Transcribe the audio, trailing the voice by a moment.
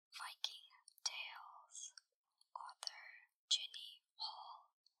Viking Tales. Author Ginny Hall,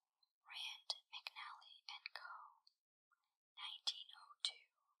 Rand McNally and Co. 1902.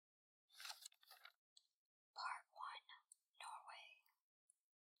 Part 1. Norway.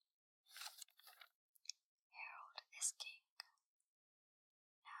 Harald is king.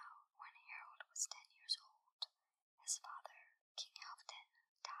 Now, when Harald was 10 years old, his father, King Halfdan,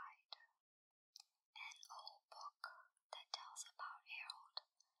 died. An old book that tells about Harald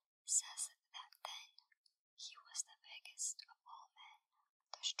says that then he was the biggest of all men,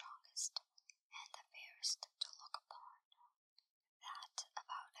 the strongest, and the fairest to look upon. That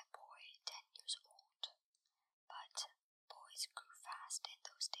about a boy 10 years old. But boys grew fast in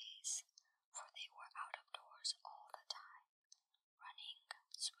those days, for they were out of doors all the time, running,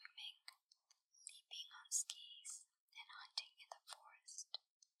 swimming, leaping on skis, and hunting in the forest.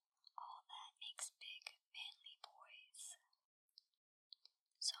 All that makes big, manly boys.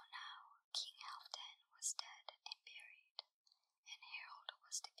 So now King Halfdan was dead and buried, and Harald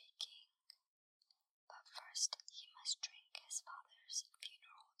was to be king. But first he must drink his father's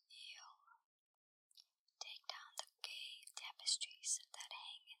funeral ale. Take down the gay tapestries that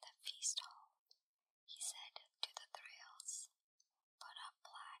hang in the feast hall, he said to the thralls. Put up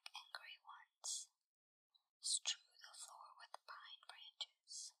black and grey ones. Strew the floor with pine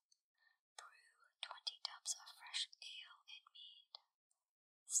branches. Brew 20 tubs of fresh ale and mead.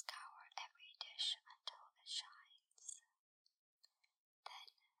 Scour every dish until it shines.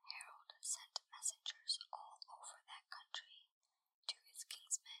 Then Harald sent messengers all over that country to his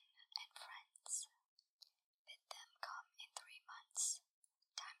kinsmen and friends. Bid them come in 3 months.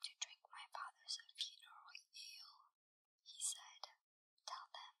 Time to drink my father's funeral ale, he said. Tell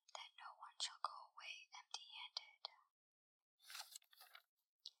them that no one shall go away empty-handed.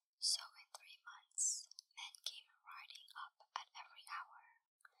 So in 3 months, men came riding up at every hour.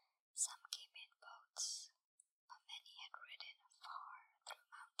 Some came in boats, but many had ridden far through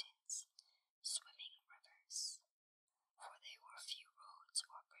mountains, swimming rivers, for there were few roads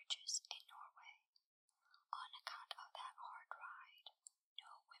or bridges in Norway. On account of that hard ride,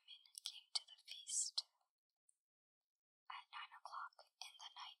 no women came to the feast. At 9 o'clock in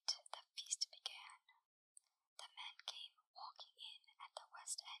the night, the feast began. The men came walking in at the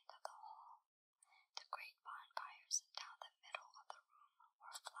west end of the hall. The great bonfires down the middle of the room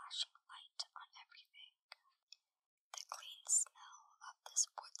were flashing light on everything. The clean smell of this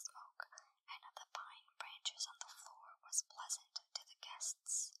wood smoke and of the pine branches on the floor was pleasant to the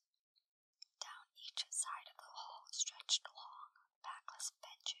guests. Down each side of the hall stretched long, backless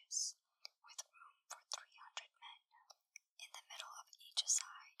benches, with room for 300 men. In the middle of each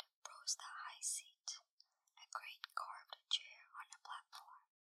side rose the high seat, a great carved chair on a platform.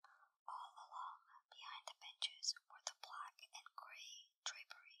 All along behind the benches were the black and grey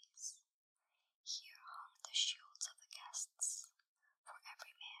draperies. Here hung the shields of the guests, for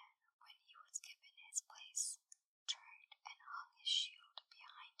every man, when he was given his place, turned and hung his shield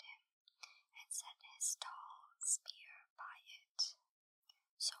behind him, and set his tall spear by it.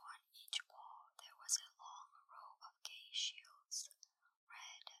 So on each wall there was a long row of gay shields,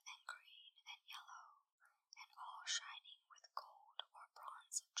 red and green and yellow, and all shining with gold or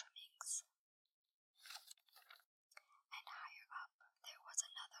bronze trimmings. And higher up there was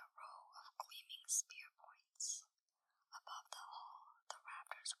another row of gleaming spear points. Above the hall the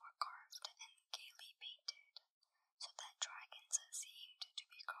rafters were carved and gaily painted, so that dragons seemed to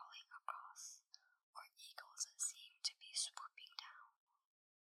be crawling across, or eagles seemed to be swooping down.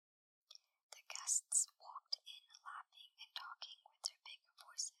 The guests walked in laughing and talking with their big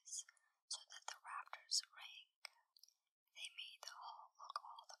voices, so that the rafters rang. They made the hall look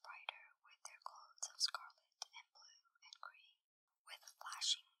all the brighter with their clothes of scarlet and blue and green, with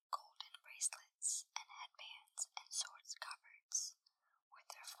flashing golden bracelets and headbands and sword scabbards, with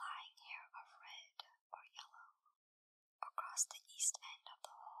their flying hair of red or yellow. Across the east end of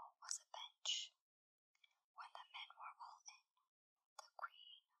the hall was a bench. When the men were all in, the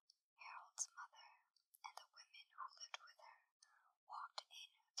queen, Harald's mother, and the women who lived with her walked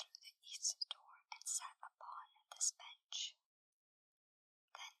in through the east door and sat upon this bench.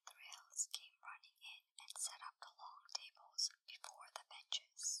 Then thralls came running in and set up the long tables before the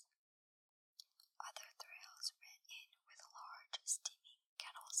benches. Other thralls ran in with large steaming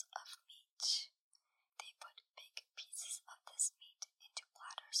kettles of meat. They put big pieces of this meat into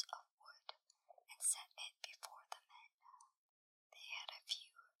platters of wood and set it before the men. They had a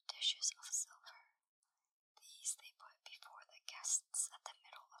few dishes of silver. These they put before the guests at the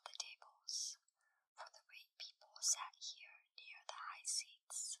middle of the tables, for the great people sat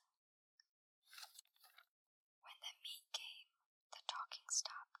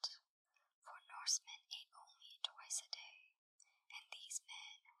Norsemen ate only twice a day, and these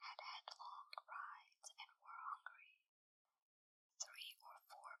men had had long rides and were hungry. 3 or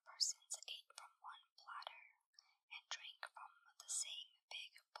 4 persons ate from one platter and drank from the same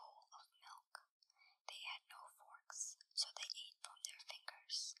big bowl of milk. They had no forks, so they ate from their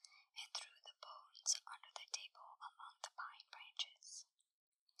fingers and threw the bones under the table among the pine branches.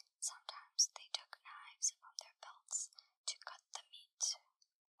 Sometimes they took knives from their belts to cut the meat.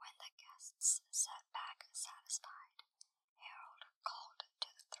 When the guests sat back satisfied, Harald called to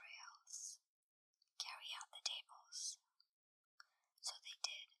the thralls, "Carry out the tables." So they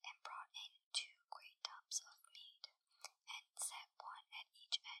did, and brought in 2 great tubs of mead, and set one at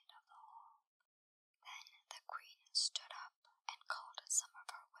each end of the hall. Then the queen stood up and called some of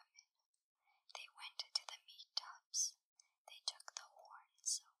her women. They went to the mead tubs. They took the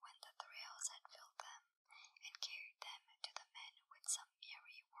horns when the thralls had filled them, and carried them to the men with some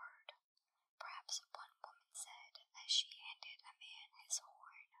merry word. Perhaps one woman said, as she handed a man his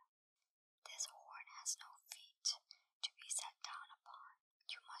horn, "This horn has no feet to be sat down upon.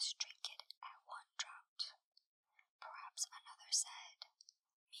 You must drink it at one draught." Perhaps another said,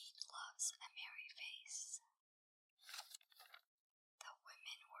 "Mead loves a merry face." The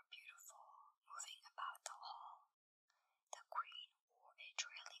women were beautiful, moving about the hall. The queen wore a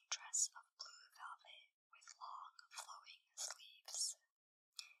trailing dress of blue velvet with long, flowing sleeves.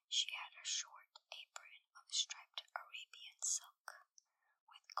 She had a short apron of striped Arabian silk,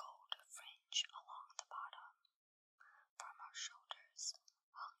 with gold fringe along the bottom. From her shoulders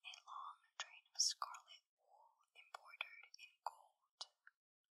hung a long train of scarlet wool embroidered in gold.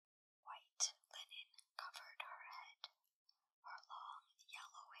 White linen covered her head. Her long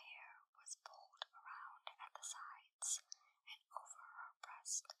yellow hair was pulled around at the sides and over her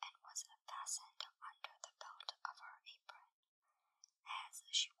breast, and was fastened under the belt of her apron. As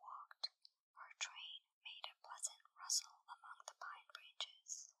she walked, her train made a pleasant rustle among the pine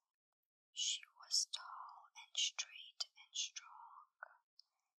branches. She was tall and straight and strong.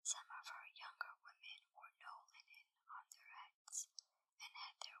 Some of her younger women wore no linen on their heads, and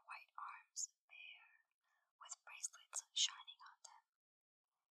had their white arms bare, with bracelets shining on them.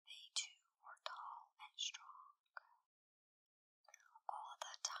 They too were tall and strong. All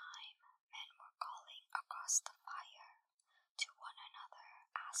the time men were calling across the fire to one another,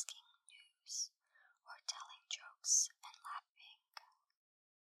 asking news, or telling jokes and laughing.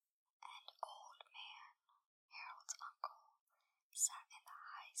 An old man, Harald's uncle, sat in the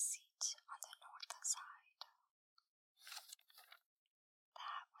high seat on the north side.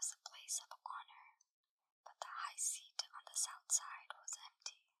 That was a place of honor, but the high seat on the south side was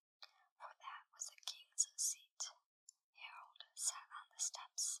empty, for that was the king's seat. Harald sat on the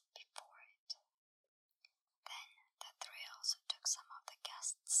steps before it. Then the thralls took some of the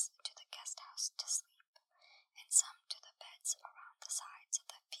guests to the guest house to sleep, and some to the beds around the sides of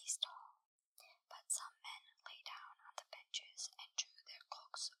the feast hall. But some men lay down on the benches and drew their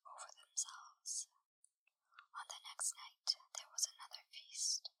cloaks over themselves. On the next night there was another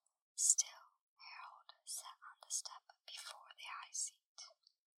feast. Still Harald sat on the step before the high seat.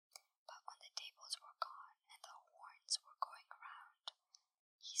 But when the tables were gone and the horns were going around,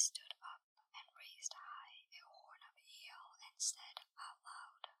 he stood up and raised high a horn of ale and said out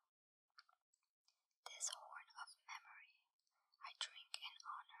loud, "This horn of memory I drink in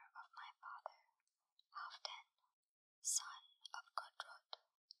honor of my father, Halfdan, son of Gudrud,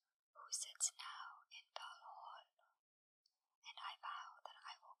 who sits now in Valhall, and I vow that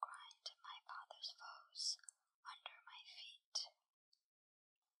I will grind my father's foes under my feet."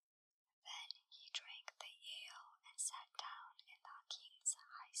 Then he drank the ale and sat down in the king's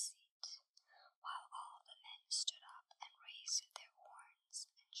high seat, while all the men stood up and raised their horns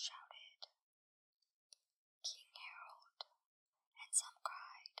and shouted, "King Harald!" And some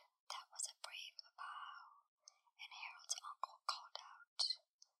cried, "That was a brave vow." And Harald's uncle called out,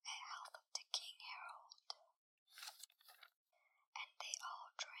 "A health to King Harald." And they all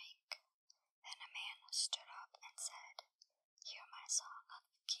drank. Then a man stood up and said, "Hear my song of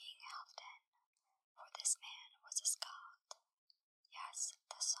King Halfdan," for this man was a skald. "Yes,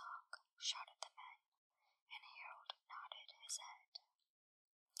 the song," shouted the men, and Harald nodded his head.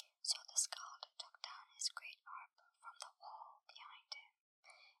 So the skald took down his great harp from the wall behind him,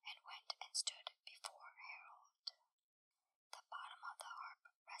 and went and stood before Harald. The bottom of the harp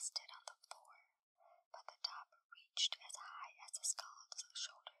rested on the floor, but the top reached as high as the skald's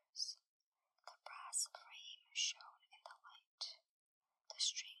shoulders. The brass frame shone in the light. The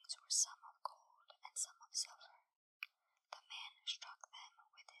strings were some of gold and some of silver. The man struck them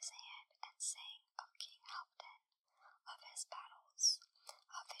with his hand and sang of King Halfdan, of his battle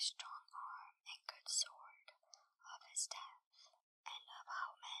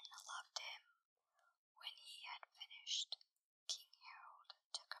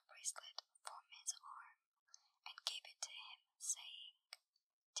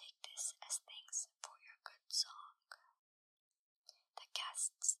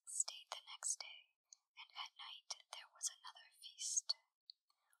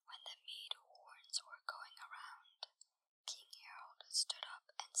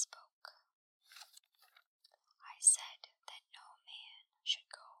spoke. I said that no man should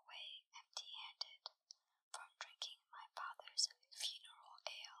go away empty-handed from drinking my father's funeral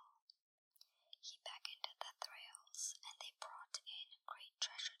ale. He beckoned the thralls, and they brought in a great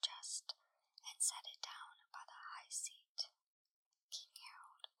treasure chest and set it down by the high seat. King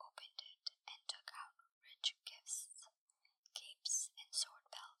Harald opened it and took out rich gifts, capes and sword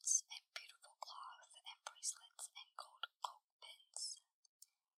belts and beautiful cloth and bracelets and gold cloak pins.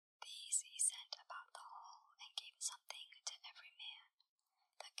 These he sent about the hall and gave something to every man.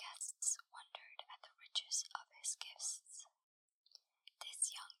 The guests wondered at the riches of his gifts.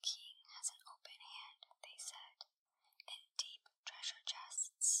 This young king has an open hand, they said, and deep treasure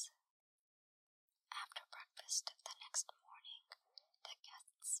chests. After breakfast the next morning, the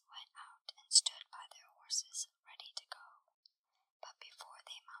guests went out and stood by their horses ready to go. But before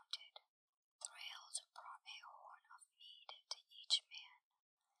they mounted, thralls brought a horn of mead to each man.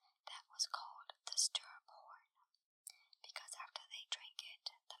 That was called the stirrup horn, because after they drank it,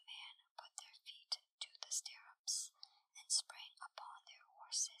 the men put their feet to the stirrups and sprang upon their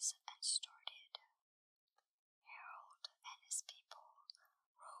horses and started. Harald and his people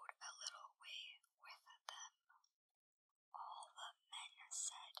rode a little way with them. All the men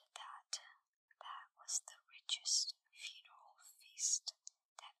said that was the richest funeral feast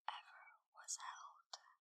that ever was held.